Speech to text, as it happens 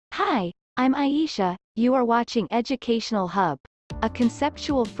I'm Aisha, you are watching Educational Hub. A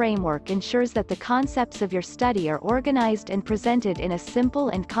conceptual framework ensures that the concepts of your study are organized and presented in a simple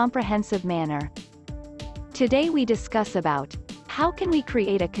and comprehensive manner. Today we discuss about how can we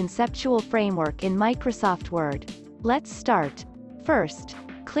create a conceptual framework in Microsoft Word. Let's start. First,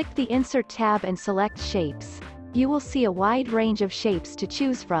 click the Insert tab and select Shapes. You will see a wide range of shapes to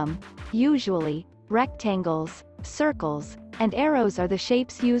choose from. Usually, rectangles, circles, and arrows are the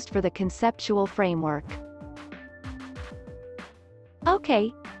shapes used for the conceptual framework.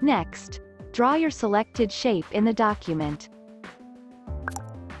 Okay, next, draw your selected shape in the document.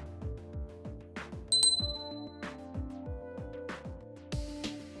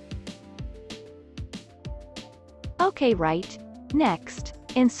 Okay, right. Next,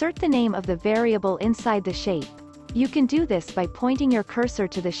 insert the name of the variable inside the shape. You can do this by pointing your cursor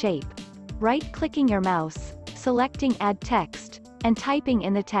to the shape, right-clicking your mouse, selecting Add Text, and typing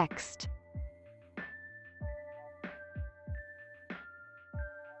in the text.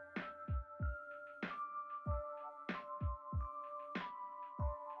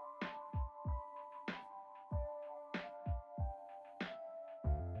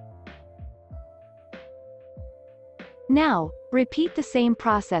 Now, repeat the same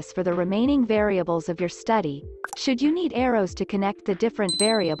process for the remaining variables of your study. Should you need arrows to connect the different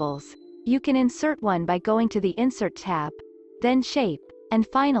variables, you can insert one by going to the Insert tab, then Shape, and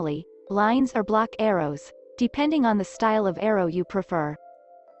finally, lines or block arrows, depending on the style of arrow you prefer.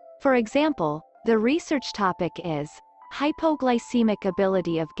 For example, the research topic is hypoglycemic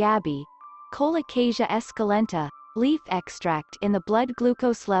ability of Gabi, Colocasia esculenta, leaf extract in the blood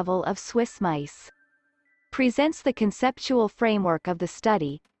glucose level of Swiss mice. Presents the conceptual framework of the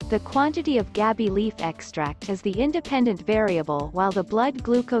study. The quantity of Gabi leaf extract is the independent variable while the blood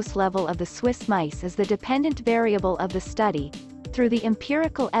glucose level of the Swiss mice is the dependent variable of the study. Through the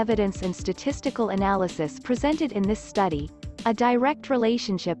empirical evidence and statistical analysis presented in this study, a direct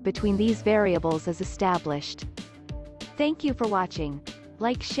relationship between these variables is established. Thank you for watching.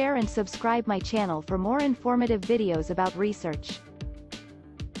 Like, share and subscribe my channel for more informative videos about research.